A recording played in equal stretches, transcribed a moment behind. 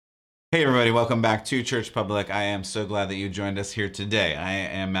Hey everybody, welcome back to Church Public. I am so glad that you joined us here today. I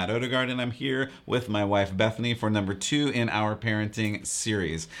am Matt Odegaard and I'm here with my wife Bethany for number 2 in our parenting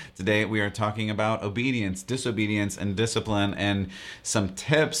series. Today we are talking about obedience, disobedience, and discipline, and some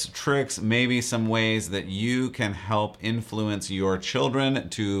tips, tricks, maybe some ways that you can help influence your children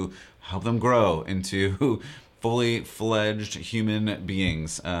to help them grow into fully fledged human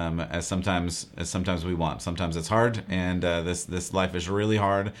beings, as sometimes we want. Sometimes it's hard, and this life is really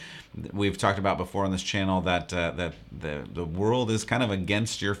hard. We've talked about before on this channel that the world is kind of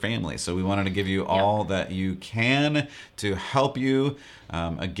against your family, so we wanted to give you all that you can to help you.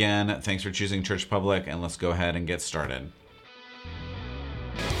 Again, thanks for choosing Church Public, and let's go ahead and get started.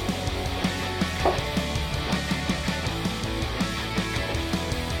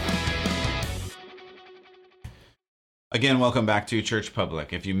 Again, welcome back to Church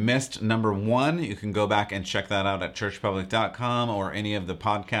Public. If you missed number 1, you can go back and check that out at churchpublic.com or any of the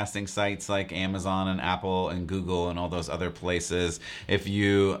podcasting sites like Amazon and Apple and Google and all those other places. If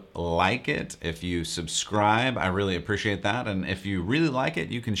you like it, if you subscribe, I really appreciate that. And if you really like it,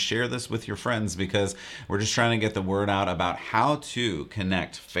 you can share this with your friends, because we're just trying to get the word out about how to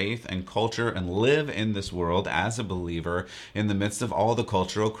connect faith and culture and live in this world as a believer in the midst of all the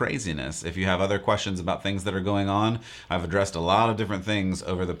cultural craziness. If you have other questions about things that are going on, I've addressed a lot of different things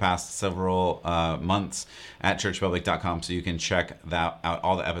over the past several months at churchpublic.com, so you can check that out,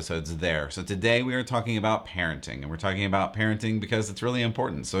 all the episodes there. So today we are talking about parenting, and we're talking about parenting because it's really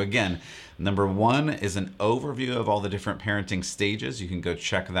important. So again, number 1 is an overview of all the different parenting stages. You can go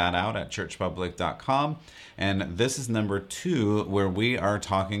check that out at churchpublic.com. And this is number 2, where we are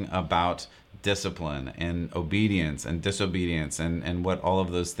talking about discipline and obedience and disobedience and what all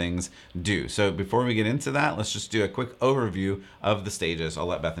of those things do. So before we get into that, let's just do a quick overview of the stages. I'll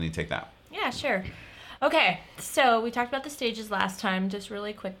let Bethany take that. Yeah, sure. Okay, so we talked about the stages last time, just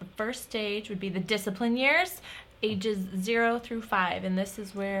really quick. The first stage would be the discipline years, ages 0 through 5, and this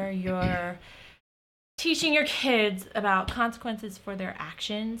is where you're teaching your kids about consequences for their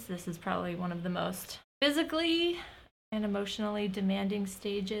actions. This is probably one of the most physically and emotionally demanding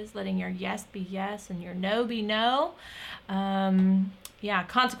stages, letting your yes be yes and your no be no.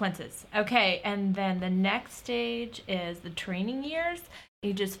 Consequences. Okay, and then the next stage is the training years,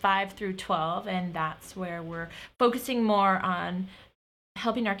 ages 5 through 12, and that's where we're focusing more on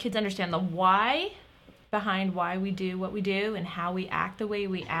helping our kids understand the why behind why we do what we do and how we act the way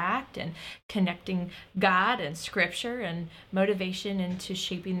we act, and connecting God and scripture and motivation into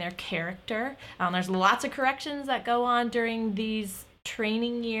shaping their character. There's lots of corrections that go on during these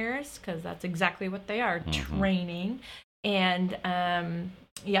training years, because that's exactly what they are, training. And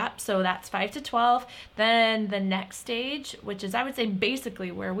so that's 5 to 12. Then the next stage, which is, I would say, basically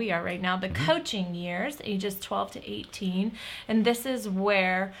where we are right now, the coaching years, ages 12 to 18. And this is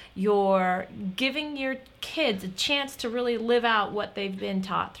where you're giving your kids a chance to really live out what they've been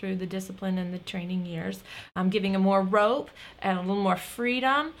taught through the discipline and the training years, giving them more rope and a little more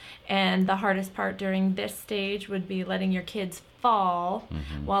freedom. And the hardest part during this stage would be letting your kids fall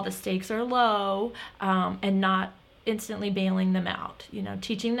while the stakes are low, and not instantly bailing them out,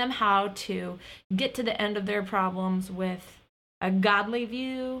 teaching them how to get to the end of their problems with a godly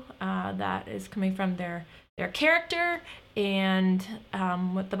view that is coming from their character and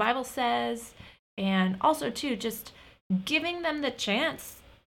what the Bible says, and also too just giving them the chance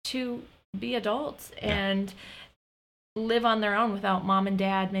to be adults and live on their own without mom and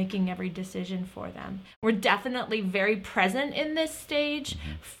dad making every decision for them. We're definitely very present in this stage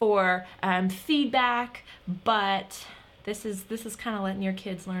for feedback, but this is kind of letting your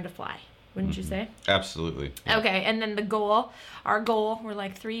kids learn to fly, wouldn't you say? Absolutely. Yeah. Okay, and then our goal, we're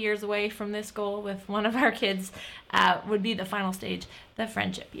like 3 years away from this goal with one of our kids, would be the final stage, the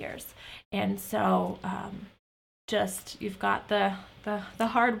friendship years. And so you've got the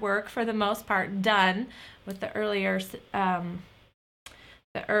hard work for the most part done with the earlier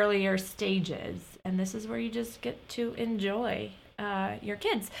stages, and this is where you just get to enjoy your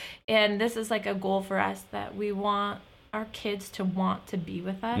kids. And this is like a goal for us, that we want our kids to want to be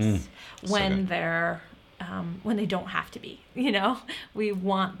with us when they're when they don't have to be. We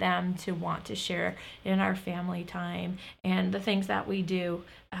want them to want to share in our family time and the things that we do,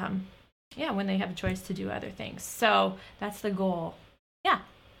 when they have a choice to do other things. So that's the goal. Yeah.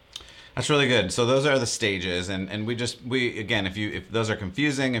 That's really good. So those are the stages, and we again, if those are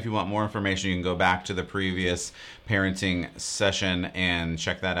confusing, if you want more information, you can go back to the previous parenting session and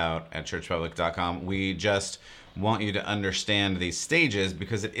check that out at churchpublic.com. We just want you to understand these stages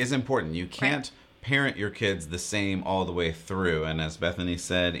because it is important. You can't parent your kids the same all the way through. And as Bethany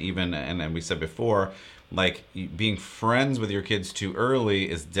said, and we said before, Like being friends with your kids too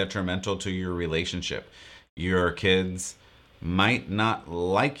early is detrimental to your relationship. Your kids might not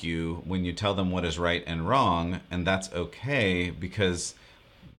like you when you tell them what is right and wrong, and that's okay, because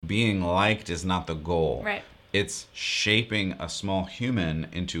being liked is not the goal. Right. It's shaping a small human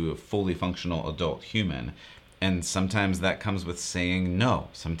into a fully functional adult human. And sometimes that comes with saying no.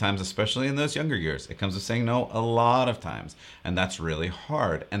 Sometimes, especially in those younger years, it comes with saying no a lot of times. And that's really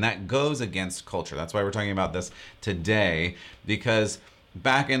hard. And that goes against culture. That's why we're talking about this today, because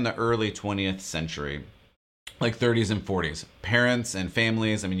back in the early 20th century, like 30s and 40s, parents and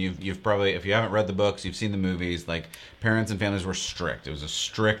families, I mean, you've probably, if you haven't read the books, you've seen the movies, like parents and families were strict. It was a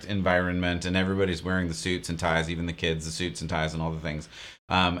strict environment, and everybody's wearing the suits and ties, even the kids, the suits and ties and all the things.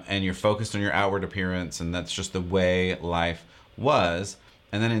 And you're focused on your outward appearance, and that's just the way life was.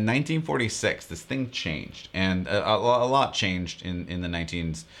 And then in 1946, this thing changed, and a lot changed in the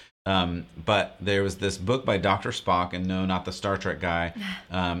 19s. But there was this book by Dr. Spock, and no, not the Star Trek guy,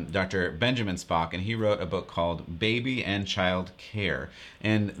 Dr. Benjamin Spock, and he wrote a book called Baby and Child Care.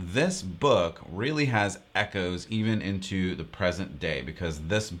 And this book really has echoes even into the present day, because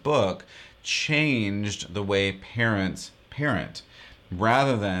this book changed the way parents parent.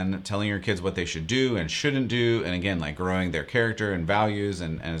 Rather than telling your kids what they should do and shouldn't do, and again, like growing their character and values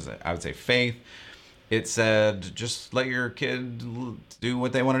and as I would say, faith, it said just let your kid do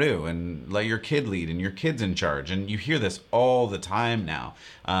what they want to do, and let your kid lead, and your kid's in charge. And you hear this all the time now.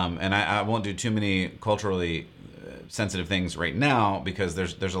 And I won't do too many culturally sensitive things right now, because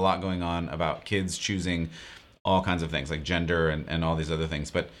there's a lot going on about kids choosing all kinds of things like gender and all these other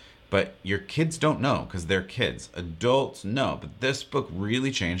things. But your kids don't know, because they're kids. Adults know. But this book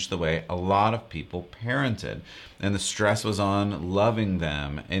really changed the way a lot of people parented. And the stress was on loving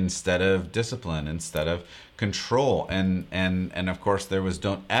them instead of discipline, instead of control. And of course, there was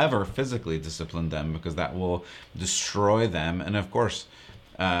don't ever physically discipline them, because that will destroy them. And of course,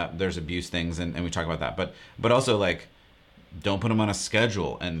 there's abuse things, and we talk about that. But also, like, don't put them on a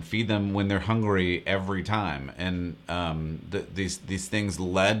schedule and feed them when they're hungry every time. And these things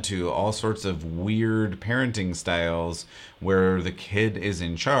led to all sorts of weird parenting styles where the kid is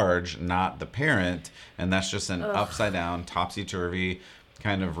in charge, not the parent. And that's just an upside down, topsy-turvy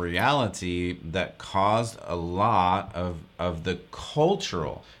kind of reality that caused a lot of the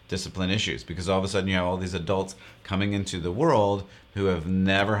cultural discipline issues, because all of a sudden you have all these adults coming into the world who have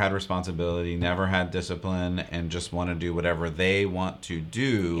never had responsibility, never had discipline, and just want to do whatever they want to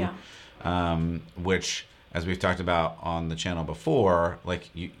do. Yeah. Which, as we've talked about on the channel before, like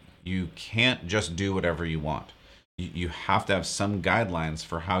you can't just do whatever you want. You have to have some guidelines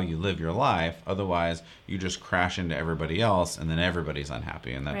for how you live your life. Otherwise, you just crash into everybody else, and then everybody's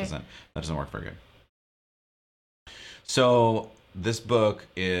unhappy, and that doesn't work very good. So this book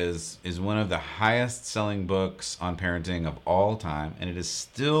is one of the highest selling books on parenting of all time, and it is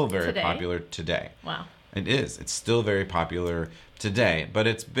still very popular today. Wow. It is. It's still very popular today, but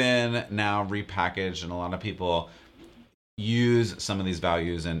it's been now repackaged, and a lot of people use some of these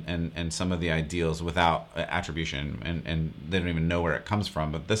values and some of the ideals without attribution, and they don't even know where it comes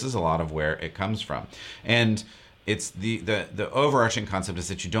from, but this is a lot of where it comes from. And it's the overarching concept is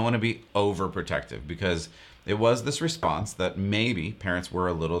that you don't want to be overprotective, because it was this response that maybe parents were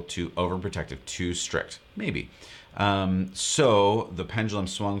a little too overprotective, too strict, maybe. So the pendulum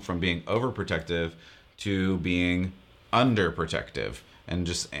swung from being overprotective to being underprotective, and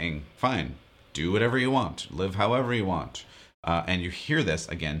just saying, fine, do whatever you want, live however you want. And you hear this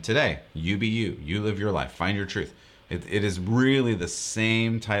again today. You be you. You live your life. Find your truth. It is really the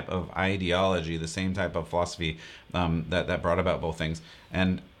same type of ideology, the same type of philosophy that brought about both things.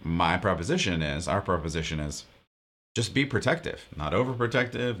 And our proposition is, just be protective. Not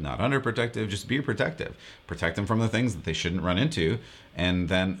overprotective, not underprotective, just be protective. Protect them from the things that they shouldn't run into, and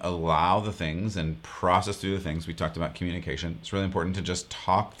then allow the things and process through the things. We talked about communication. It's really important to just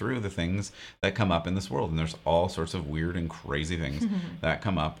talk through the things that come up in this world. And there's all sorts of weird and crazy things that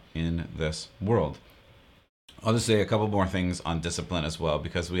come up in this world. I'll just say a couple more things on discipline as well,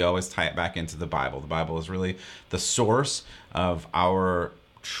 because we always tie it back into the Bible. The Bible is really the source of our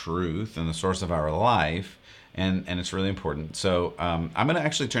truth and the source of our life. And it's really important. So I'm going to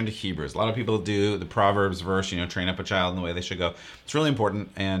actually turn to Hebrews. A lot of people do the Proverbs verse, train up a child in the way they should go. It's really important,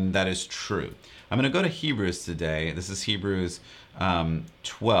 and that is true. I'm going to go to Hebrews today. This is Hebrews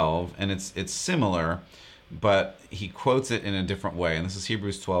 12, and it's similar, but he quotes it in a different way. And this is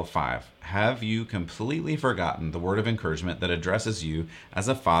Hebrews 12:5. Have you completely forgotten the word of encouragement that addresses you as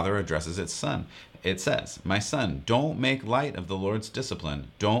a father addresses its son? It says, my son, don't make light of the Lord's discipline.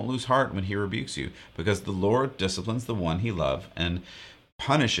 Don't lose heart when he rebukes you, because the Lord disciplines the one he loves and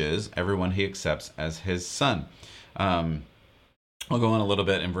punishes everyone he accepts as his son. I'll go on a little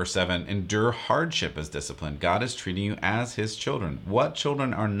bit in verse 7. Endure hardship as discipline. God is treating you as his children. What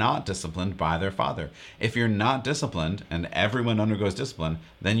children are not disciplined by their father? If you're not disciplined, and everyone undergoes discipline,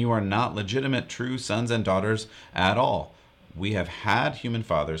 then you are not legitimate, true sons and daughters at all. We have had human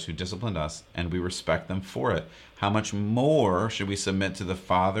fathers who disciplined us, and we respect them for it. How much more should we submit to the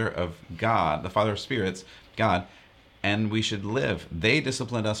Father of God, the Father of spirits, God, and we should live? They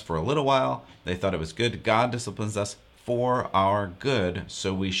disciplined us for a little while. They thought it was good. God disciplines us for our good,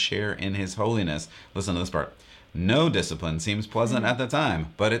 so we share in his holiness. Listen to this part. No discipline seems pleasant at the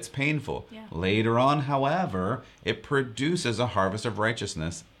time, but it's painful. Yeah. Later on, however, it produces a harvest of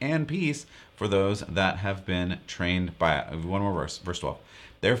righteousness and peace for those that have been trained by it. One more verse, verse 12.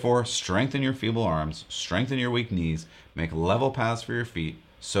 Therefore, strengthen your feeble arms, strengthen your weak knees, make level paths for your feet,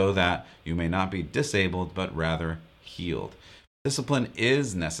 so that you may not be disabled, but rather healed. Discipline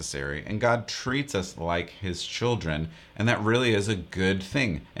is necessary, and God treats us like his children, and that really is a good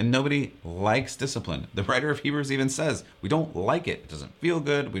thing. And nobody likes discipline. The writer of Hebrews even says we don't like it. It doesn't feel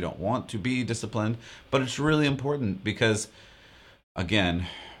good. We don't want to be disciplined, but it's really important because, again,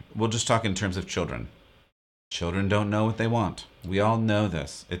 we'll just talk in terms of children. Children don't know what they want. We all know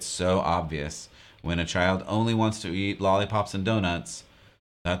this. It's so obvious. When a child only wants to eat lollipops and donuts,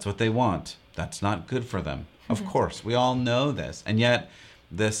 that's what they want. That's not good for them. Of course, we all know this. And yet,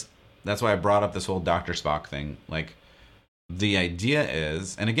 that's why I brought up this whole Dr. Spock thing. Like, the idea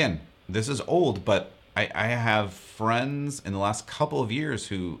is, and again, this is old, but I have friends in the last couple of years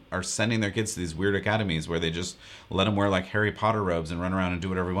who are sending their kids to these weird academies where they just let them wear like Harry Potter robes and run around and do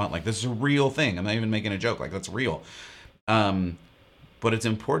whatever we want. Like, this is a real thing. I'm not even making a joke. Like, that's real. But it's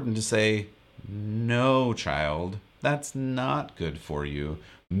important to say, no, child, that's not good for you.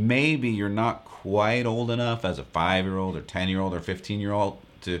 Maybe you're not quite old enough as a 5-year-old or 10-year-old or 15-year-old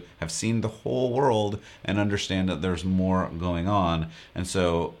to have seen the whole world and understand that there's more going on. And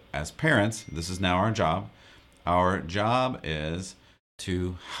so as parents, this is now our job. Our job is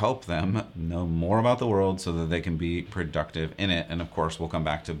to help them know more about the world so that they can be productive in it. And of course, we'll come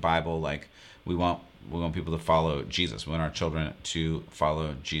back to Bible. Like, we want people to follow Jesus. We want our children to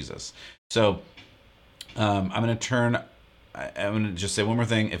follow Jesus. So I'm going to just say one more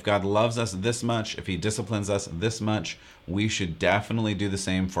thing. If God loves us this much, if he disciplines us this much, we should definitely do the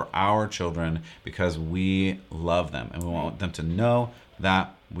same for our children because we love them and we want them to know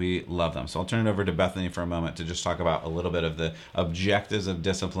that we love them. So I'll turn it over to Bethany for a moment to just talk about a little bit of the objectives of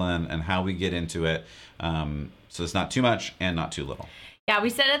discipline and how we get into it. So it's not too much and not too little. Yeah, we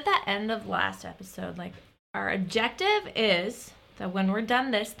said at the end of last episode, like, our objective is that when we're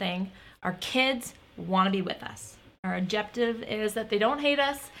done this thing, our kids want to be with us. Our objective is that they don't hate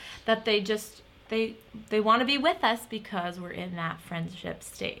us, that they want to be with us because we're in that friendship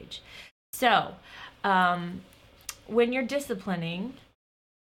stage. So, when you're disciplining,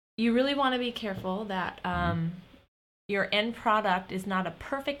 you really want to be careful that your end product is not a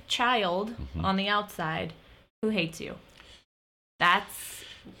perfect child on the outside who hates you. That's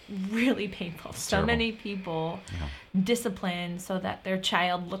really painful. So terrible. Many people discipline so that their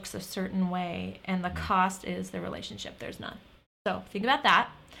child looks a certain way, and the cost is the relationship. There's none. So think about that.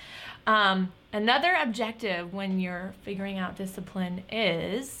 Another objective when you're figuring out discipline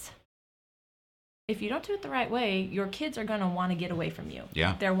is, if you don't do it the right way, your kids are going to want to get away from you.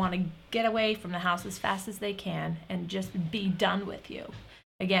 Yeah. They want to get away from the house as fast as they can and just be done with you.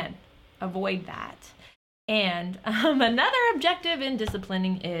 Again, avoid that. And another objective in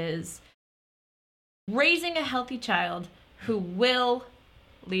disciplining is raising a healthy child who will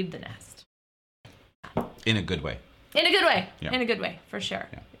leave the nest. In a good way. In a good way. Yeah. In a good way, for sure.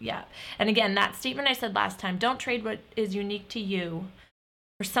 Yeah. Yeah. And again, that statement I said last time, don't trade what is unique to you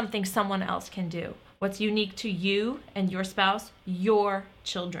for something someone else can do. What's unique to you and your spouse, your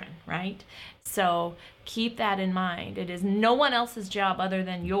children, right? So keep that in mind. It is no one else's job other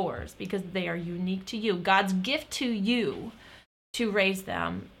than yours because they are unique to you. God's gift to you to raise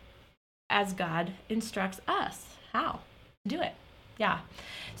them as God instructs us how to do it. Yeah.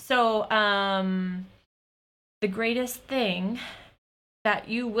 So the greatest thing that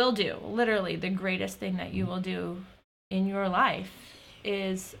you will do, literally the greatest thing that you will do in your life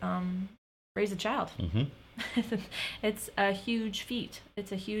is raise a child. It's a huge feat.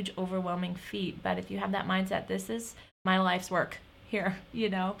 It's a huge, overwhelming feat. But if you have that mindset, this is my life's work here,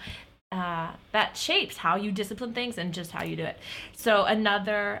 that shapes how you discipline things and just how you do it. So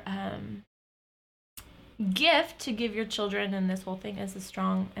another gift to give your children in this whole thing is a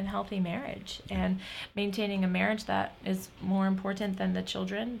strong and healthy marriage, and maintaining a marriage that is more important than the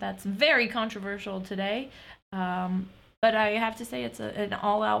children. That's very controversial today. But I have to say it's an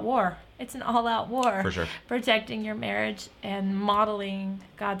all-out war. It's an all-out war. For sure. Protecting your marriage and modeling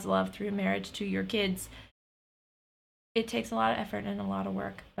God's love through marriage to your kids. It takes a lot of effort and a lot of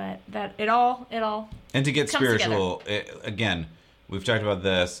work, but that it all and to get comes spiritual, again, we've talked about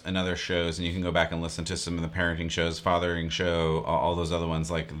this in other shows, and you can go back and listen to some of the parenting shows, fathering show, all those other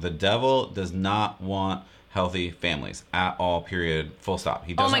ones. Like, the devil does not want healthy families at all, period, full stop.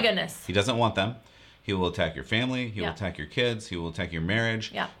 He doesn't, oh my goodness. He doesn't want them. He will attack your family. He will Yeah. attack your kids. He will attack your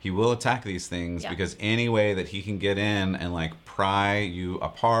marriage. Yeah. He will attack these things Yeah. because any way that he can get in and like pry you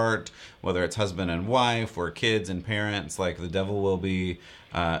apart, whether it's husband and wife or kids and parents, like the devil will be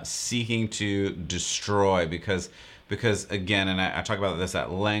seeking to destroy because again, and I talk about this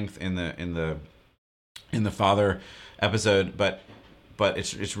at length in the father episode, but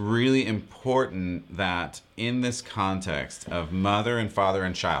it's really important that in this context of mother and father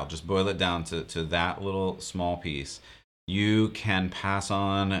and child, just boil it down to that little small piece, you can pass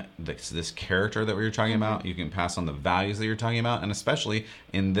on this character that we were talking about. You can pass on the values that you're talking about. And especially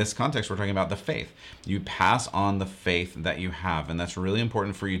in this context, we're talking about the faith. You pass on the faith that you have. And that's really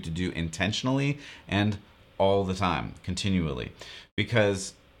important for you to do intentionally and all the time, continually.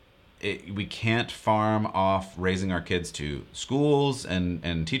 Because we can't farm off raising our kids to schools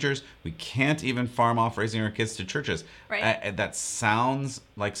and teachers. We can't even farm off raising our kids to churches. Right. That sounds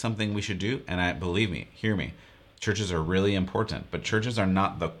like something we should do. And believe me, hear me. Churches are really important, but churches are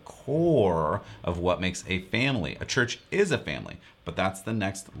not the core of what makes a family. A church is a family, but that's the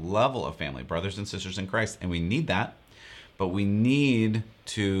next level of family, brothers and sisters in Christ. And we need that, but we need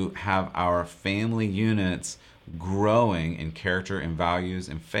to have our family units growing in character and values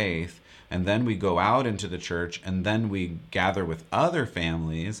and faith. And then we go out into the church, and then we gather with other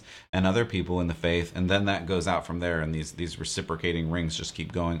families and other people in the faith, and then that goes out from there, and these reciprocating rings just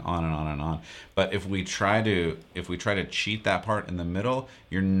keep going on and on and on. But if we try to cheat that part in the middle,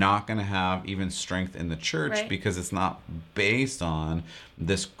 you're not going to have even strength in the church, Right. because it's not based on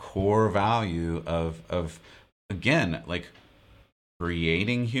this core value of again, like,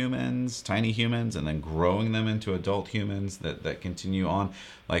 creating humans, tiny humans, and then growing them into adult humans that continue on.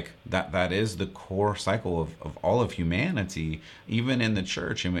 Like that is the core cycle of all of humanity, even in the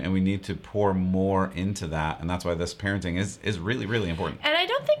church. And we need to pour more into that. And that's why this parenting is really, really important. And I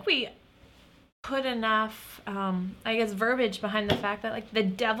don't think we put enough, verbiage behind the fact that, like, the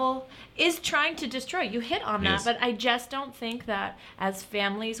devil is trying to destroy. You hit on that, Yes. but I just don't think that as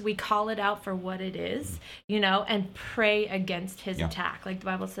families we call it out for what it is, and pray against his Yeah. attack. Like the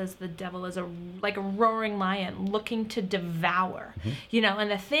Bible says, the devil is like a roaring lion looking to devour,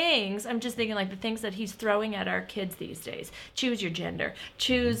 and the things, I'm just thinking, like, the things that he's throwing at our kids these days. Choose your gender.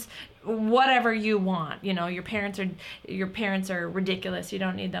 Choose whatever you want. Your parents are ridiculous, you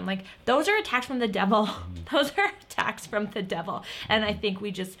don't need them. Like, those are attacks from the devil. Those are attacks from the devil. And I think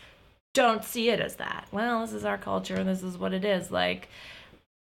we just don't see it as that. Well, this is our culture and this is what it is. Like,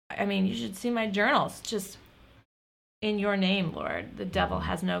 I mean, you should see my journals. Just, in your name, Lord, the devil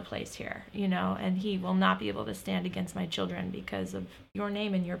has no place here, and he will not be able to stand against my children because of your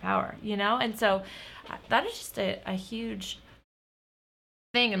name and your power, and so that is just a huge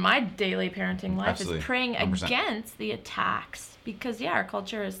thing in my daily parenting life. Absolutely. Is praying 100%. against the attacks, because our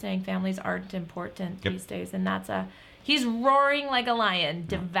culture is saying families aren't important Yep. these days, and he's roaring like a lion,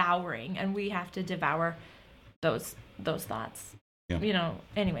 devouring, and we have to devour those thoughts. Yeah.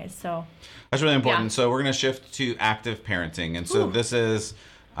 Anyways, so That's really important. Yeah. So we're going to shift to active parenting. And so this is,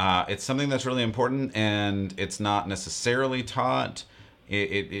 it's something that's really important, and it's not necessarily taught.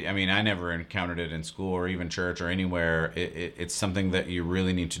 I mean, I never encountered it in school or even church or anywhere. It's something that you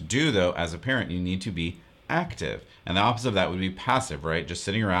really need to do, though, as a parent. You need to be active. And the opposite of that would be passive, right? Just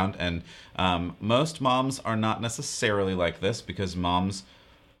sitting around. And most moms are not necessarily like this, because moms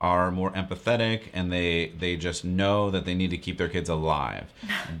are more empathetic, and they just know that they need to keep their kids alive.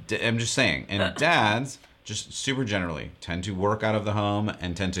 I'm just saying. And dads, just super generally, tend to work out of the home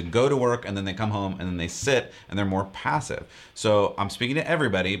and tend to go to work, and then they come home and then they sit, and they're more passive. So I'm speaking to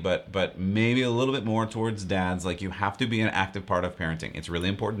everybody, but maybe a little bit more towards dads. Like, you have to be an active part of parenting. It's really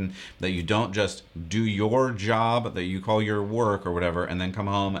important that you don't just do your job that you call your work or whatever, and then come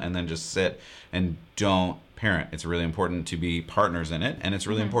home and then just sit and don't parent. It's really important to be partners in it, and it's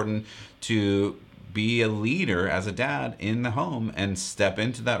really important to be a leader as a dad in the home and step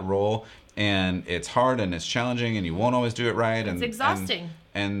into that role. And it's hard and it's challenging, and you won't always do it right. It's exhausting.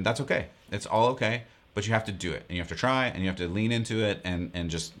 And that's okay. It's all okay. But you have to do it, and you have to try, and you have to lean into it, and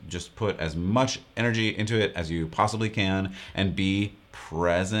just put as much energy into it as you possibly can, and be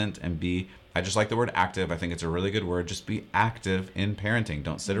present, and I just like the word active. I think it's a really good word. Just be active in parenting.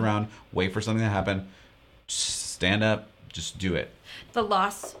 Don't sit around, wait for something to happen. Just stand up, just do it. The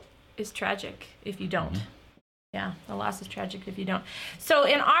loss is tragic if you don't. Mm-hmm. Yeah, the loss is tragic if you don't. So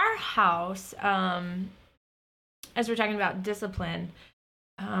in our house, as we're talking about discipline,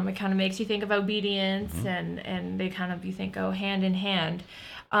 it kind of makes you think of obedience, mm-hmm. and they kind of, you think, go hand in hand.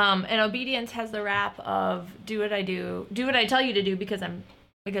 And obedience has the rap of do what I tell you to do because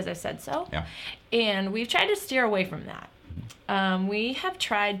I said so. Yeah. And we've tried to steer away from that. We have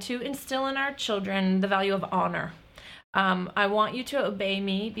tried to instill in our children the value of honor. I want you to obey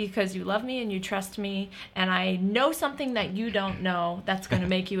me because you love me and you trust me, and I know something that you don't know that's going to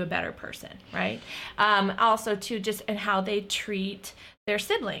make you a better person, right? Also, too, just in how they treat their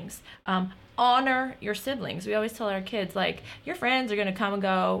siblings. Honor your siblings. We always tell our kids, like, your friends are going to come and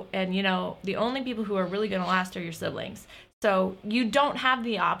go, and, you know, the only people who are really going to last are your siblings. So you don't have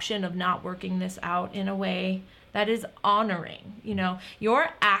the option of not working this out in a way that is honoring. You know,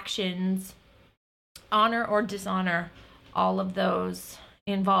 your actions honor or dishonor all of those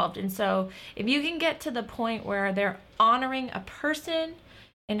involved. And so if you can get to the point where they're honoring a person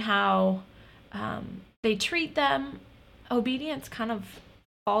and how they treat them, obedience kind of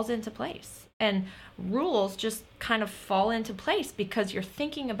falls into place. And rules just kind of fall into place because you're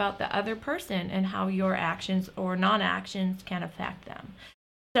thinking about the other person and how your actions or non-actions can affect them.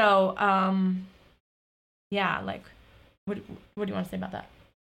 So, yeah, like, what do you want to say about that?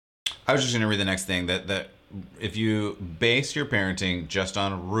 I was just going to read the next thing, that if you base your parenting just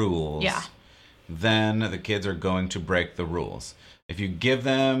on rules, yeah. then the kids are going to break the rules. If you give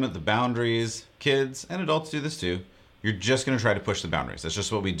them the boundaries, kids and adults do this too, you're just going to try to push the boundaries. That's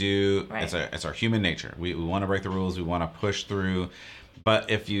just what we do. Right. It's our human nature. We want to break the rules. We want to push through.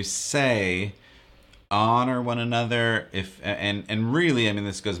 But if you say, honor one another, and really, I mean,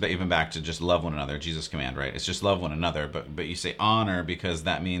 this goes even back to just love one another, Jesus' command, right? It's just love one another, but you say honor because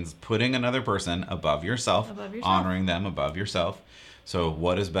that means putting another person above yourself, honoring them above yourself. So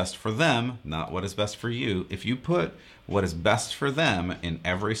what is best for them, not what is best for you. If you put what is best for them in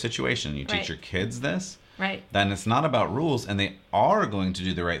every situation, you teach your kids this, right? Then it's not about rules, and they are going to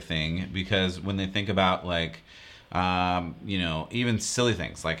do the right thing, because when they think about, like, you know, even silly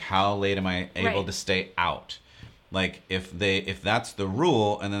things like how late am I able to stay out? Like, if that's the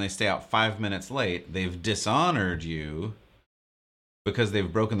rule and then they stay out 5 minutes late, they've dishonored you because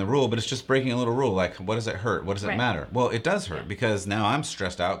they've broken the rule, but it's just breaking a little rule. Like, what does it hurt? What does it matter? Well, it does hurt because now I'm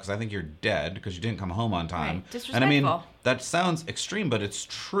stressed out because I think you're dead because you didn't come home on time. Right. Disrespectful. And I mean, that sounds extreme, but it's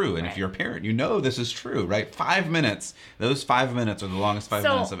true. And if you're a parent, you know this is true, right? 5 minutes. Those 5 minutes are the longest 5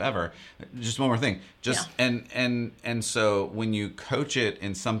 minutes of ever. Just one more thing. And so when you coach it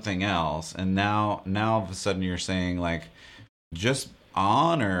in something else, and now all of a sudden you're saying, like, just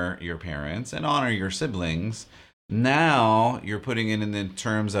honor your parents and honor your siblings. Now you're putting it in the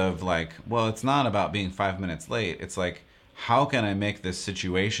terms of, like, well, it's not about being 5 minutes late. It's like, how can I make this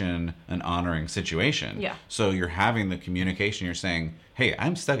situation an honoring situation? Yeah. So you're having the communication. You're saying, hey,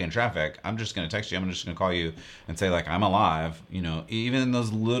 I'm stuck in traffic. I'm just going to text you. I'm just going to call you and say, like, I'm alive, you know, even in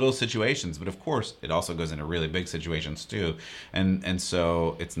those little situations. But of course, it also goes into really big situations too. And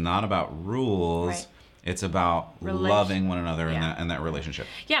so it's not about rules. Right. It's about loving one another in that relationship.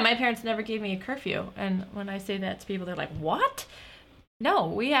 Yeah, my parents never gave me a curfew. And when I say that to people, they're like, what? No,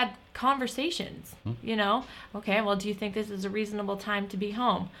 we had conversations, you know? Okay, well, do you think this is a reasonable time to be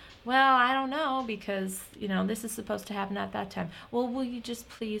home? Well, I don't know, because, you know, this is supposed to happen at that time. Well, will you just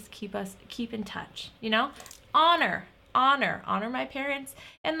please keep in touch, you know? Honor my parents.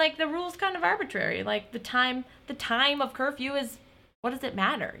 And, like, the rule's kind of arbitrary. Like, the time of curfew is, what does it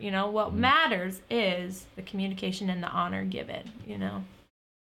matter? You know, what matters is the communication and the honor given, you know?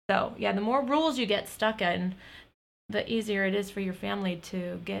 So, yeah, the more rules you get stuck in, the easier it is for your family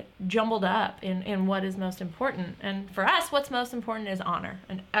to get jumbled up in what is most important. And for us, what's most important is honor,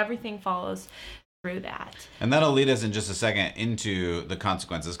 and everything follows through that. And that'll lead us in just a second into the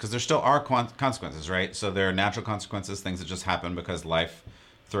consequences, because there still are consequences, right? So there are natural consequences, things that just happen because life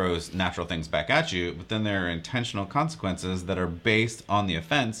throws natural things back at you, but then there are intentional consequences that are based on the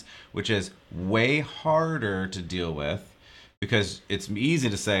offense, which is way harder to deal with. Because it's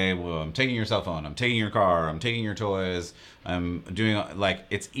easy to say, well, I'm taking your cell phone, I'm taking your car, I'm taking your toys, I'm doing, like,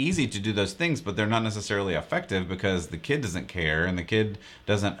 it's easy to do those things, but they're not necessarily effective because the kid doesn't care and the kid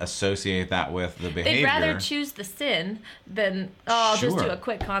doesn't associate that with the behavior. They'd rather choose the sin than, I'll just do a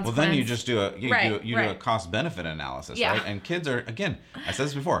quick consequence. Well, then you just do a cost-benefit analysis, right? And kids are, again, I said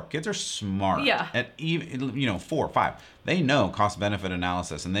this before, kids are smart. Yeah. At even, 4, 5. they know cost benefit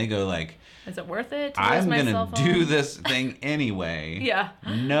analysis, and they go like, is it worth it to lose I'm my going cell to phone? do this thing anyway, Yeah.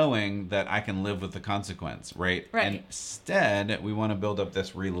 knowing that I can live with the consequence, right? Right. Instead, we want to build up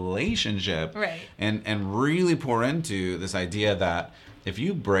this relationship, Right. and really pour into this idea that if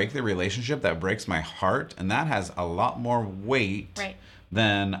you break the relationship, that breaks my heart, and that has a lot more weight Right.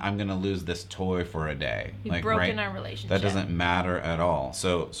 than I'm going to lose this toy for a day. You've broken our relationship. That doesn't matter at all.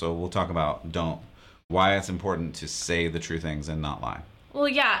 So we'll talk about why it's important to say the true things and not lie. Well,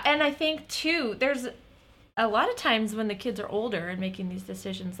 yeah, and I think too, there's a lot of times when the kids are older and making these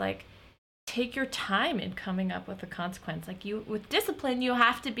decisions, like, take your time in coming up with a consequence. Like, with discipline, you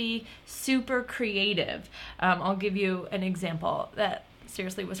have to be super creative. I'll give you an example that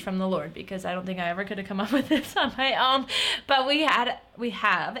seriously was from the Lord, because I don't think I ever could have come up with this on my own. But we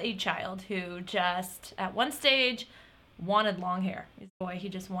have a child who just at one stage wanted long hair. He's a boy, he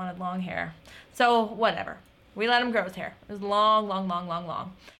just wanted long hair. So whatever. We let him grow his hair. It was long, long, long, long,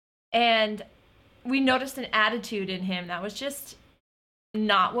 long. And we noticed an attitude in him that was just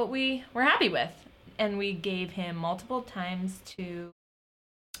not what we were happy with. And we gave him multiple times to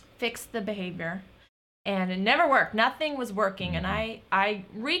fix the behavior. And it never worked. Nothing was working. And I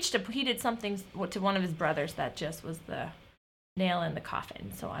he did something to one of his brothers that just was the nail in the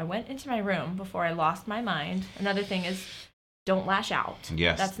coffin. So I went into my room before I lost my mind. Another thing is, don't lash out.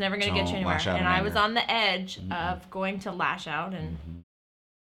 Yes. That's never going to get you anywhere. And I was on the edge of going to lash out and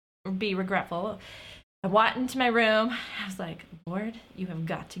be regretful. I walked into my room. I was like, Lord, you have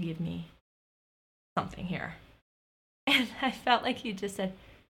got to give me something here. And I felt like he just said,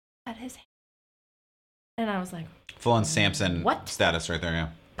 cut his hair. And I was like, full on Samson what? Status right there, yeah.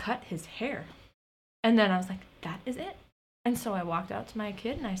 Cut his hair. And then I was like, that is it. And so I walked out to my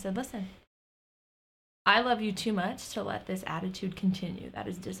kid and I said, listen, I love you too much to let this attitude continue. That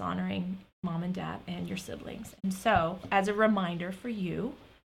is dishonoring mom and dad and your siblings. And so, as a reminder for you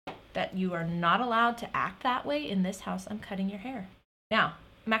that you are not allowed to act that way in this house, I'm cutting your hair. Now,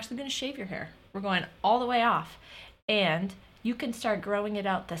 I'm actually going to shave your hair. We're going all the way off. And you can start growing it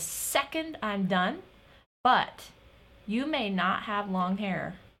out the second I'm done, but you may not have long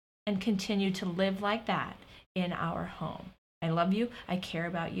hair and continue to live like that in our home. I love you, I care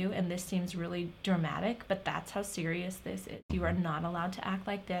about you, and this seems really dramatic, but that's how serious this is. You are not allowed to act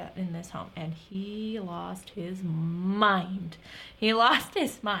like that in this home. And he lost his mind.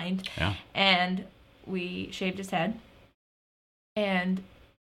 Yeah. And we shaved his head, and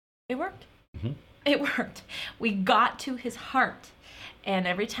it worked. Mm-hmm. It worked. We got to his heart. And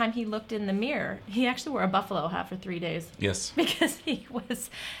every time he looked in the mirror, he actually wore a buffalo hat for 3 days. Yes. Because he was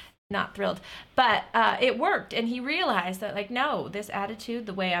not thrilled. But it worked. And he realized that, like, no, this attitude,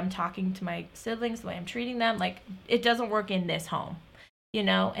 the way I'm talking to my siblings, the way I'm treating them, like, it doesn't work in this home, you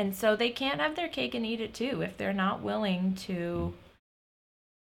know? And so they can't have their cake and eat it too if they're not willing to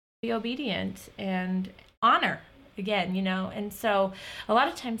be obedient and honor, again, you know? And so a lot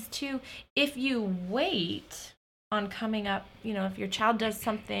of times too, if you wait on coming up, you know, if your child does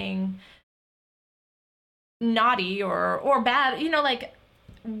something naughty or bad, you know, like,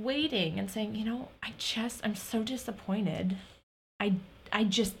 waiting and saying, you know, I'm so disappointed. I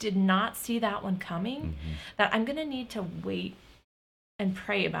just did not see that one coming, that I'm going to need to wait and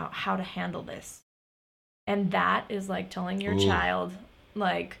pray about how to handle this. And that is like telling your child,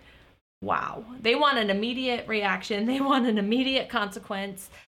 like, wow, they want an immediate reaction. They want an immediate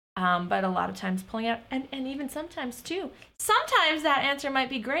consequence. But a lot of times pulling out, and even sometimes too, sometimes that answer might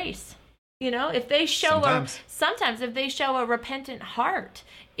be grace. You know, if they show sometimes if they show a repentant heart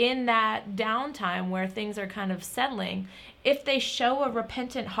in that downtime where things are kind of settling, if they show a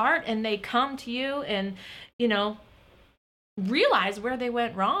repentant heart and they come to you and, you know, realize where they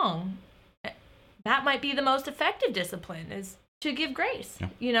went wrong, that might be the most effective discipline, is to give grace. Yeah.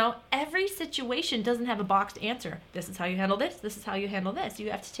 You know, every situation doesn't have a boxed answer. This is how you handle this. This is how you handle this.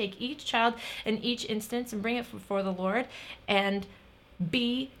 You have to take each child in each instance and bring it before the Lord and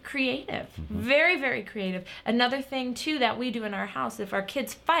be creative. Very, very creative. Another thing too that we do in our house, if our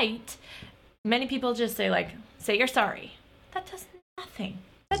kids fight, many people just say, like, say you're sorry. That does nothing.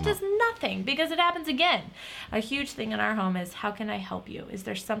 That does nothing, because it happens again. A huge thing in our home is, how can I help you? Is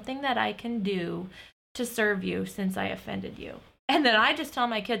there something that I can do to serve you since I offended you? And then I just tell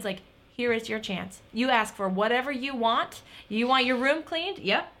my kids, like, here is your chance. You ask for whatever you want. You want your room cleaned?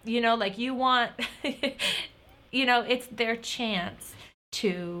 Yep. You know, like, you want, you know, it's their chance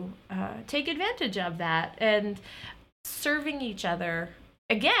to take advantage of that. And serving each other,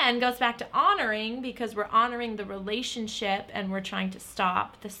 again, goes back to honoring, because we're honoring the relationship and we're trying to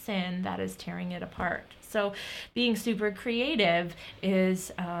stop the sin that is tearing it apart. So being super creative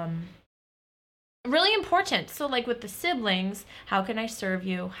is really important. So like with the siblings, how can I serve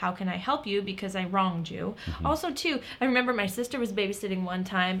you? How can I help you because I wronged you? Also too, I remember my sister was babysitting one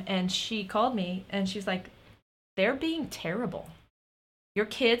time and she called me and she's like, they're being terrible. Your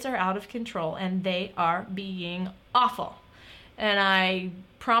kids are out of control and they are being awful. And I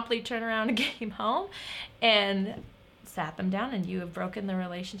promptly turned around and came home and sat them down, and you have broken the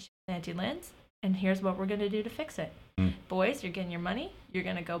relationship with Auntie Lynn's, and here's what we're going to do to fix it. Boys, you're getting your money. You're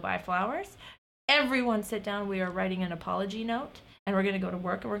going to go buy flowers. Everyone sit down. We are writing an apology note, and we're going to go to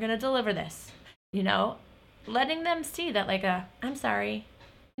work, and we're going to deliver this. You know, letting them see that, like, I'm sorry.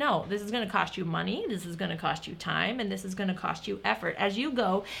 No, this is going to cost you money. This is going to cost you time, and this is going to cost you effort as you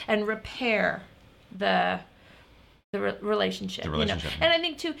go and repair the relationship. You know? And I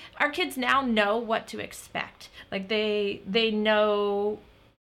think too, our kids now know what to expect. Like they know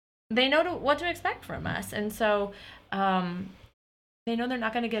what to expect from us, and so they know they're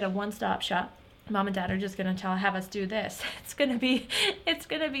not going to get a one-stop shop. Mom and Dad are just going to have us do this. It's going to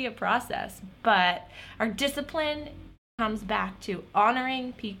be a process, but our discipline comes back to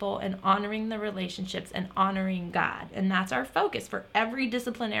honoring people and honoring the relationships and honoring God, and that's our focus for every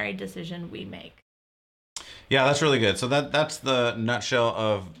disciplinary decision we make. Yeah, that's really good. So that's the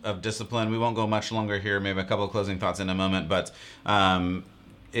nutshell of discipline. We won't go much longer here, maybe a couple of closing thoughts in a moment, but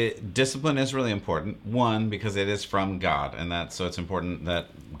discipline is really important. One, because it is from God, and so it's important that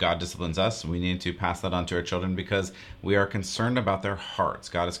God disciplines us. We need to pass that on to our children because we are concerned about their hearts.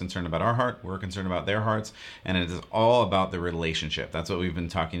 God is concerned about our heart. We're concerned about their hearts, and it is all about the relationship. That's what we've been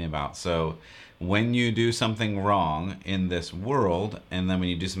talking about. So when you do something wrong in this world, and then when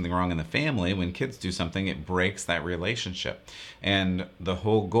you do something wrong in the family, when kids do something, it breaks that relationship. And the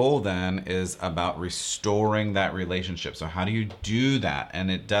whole goal then is about restoring that relationship. So how do you do that?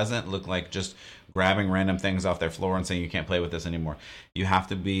 And it doesn't look like just grabbing random things off their floor and saying you can't play with this anymore. You have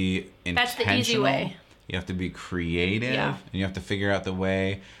to be intentional. That's the easy way. You have to be creative, Yeah. and you have to figure out the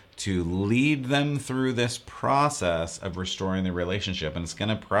way to lead them through this process of restoring the relationship. And it's going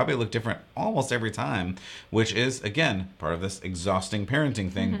to probably look different almost every time, which is, again, part of this exhausting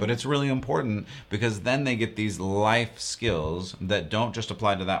parenting thing. But it's really important because then they get these life skills that don't just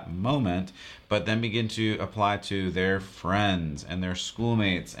apply to that moment, but then begin to apply to their friends and their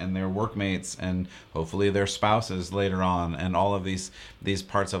schoolmates and their workmates and hopefully their spouses later on, and all of these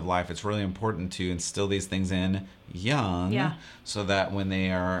parts of life. It's really important to instill these things in young, so that when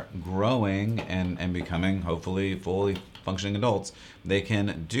they are growing and becoming hopefully fully functioning adults, they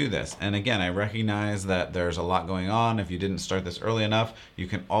can do this. And again, I recognize that there's a lot going on. If you didn't start this early enough, you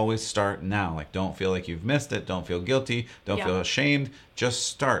can always start now. Like, don't feel like you've missed it. Don't feel guilty. Don't feel ashamed. Just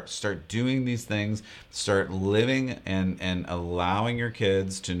start doing these things. Start living and allowing your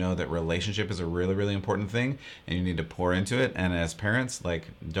kids to know that relationship is a really, really important thing, and you need to pour into it. And as parents, like,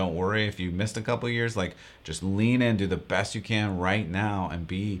 don't worry if you missed a couple of years. Like, just lean in, do the best you can right now, and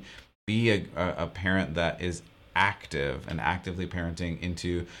be a parent that is active and actively parenting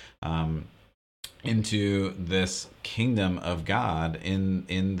into this kingdom of God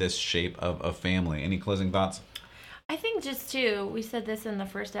in this shape of a family. Any closing thoughts? I think just too, we said this in the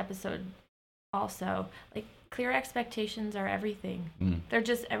first episode also, like, clear expectations are everything. They're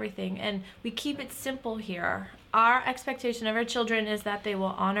just everything. And we keep it simple here. Our expectation of our children is that they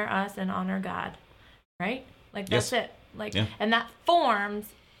will honor us and honor God, right? Like, that's it. Like, and that forms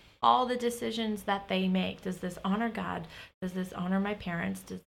all the decisions that they make. Does this honor God? Does this honor my parents?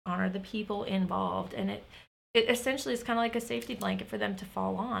 Does it honor the people involved? And it essentially is kind of like a safety blanket for them to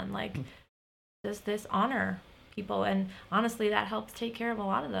fall on. Like, does this honor people? And honestly, that helps take care of a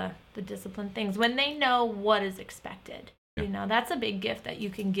lot of the discipline things when they know what is expected. You know, that's a big gift that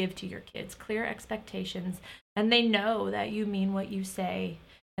you can give to your kids, clear expectations, and they know that you mean what you say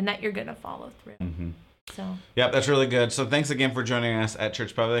and that you're going to follow through. So. Yep, that's really good. So thanks again for joining us at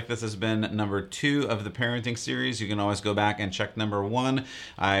Church Public. This has been number 2 of the parenting series. You can always go back and check number 1.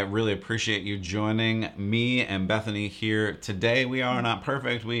 I really appreciate you joining me and Bethany here today. We are not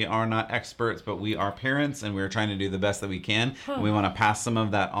perfect. We are not experts, but we are parents, and we're trying to do the best that we can. And we want to pass some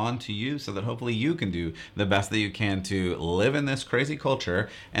of that on to you so that hopefully you can do the best that you can to live in this crazy culture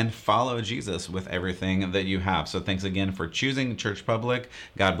and follow Jesus with everything that you have. So thanks again for choosing Church Public.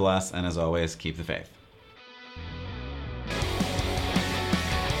 God bless, and as always, keep the faith.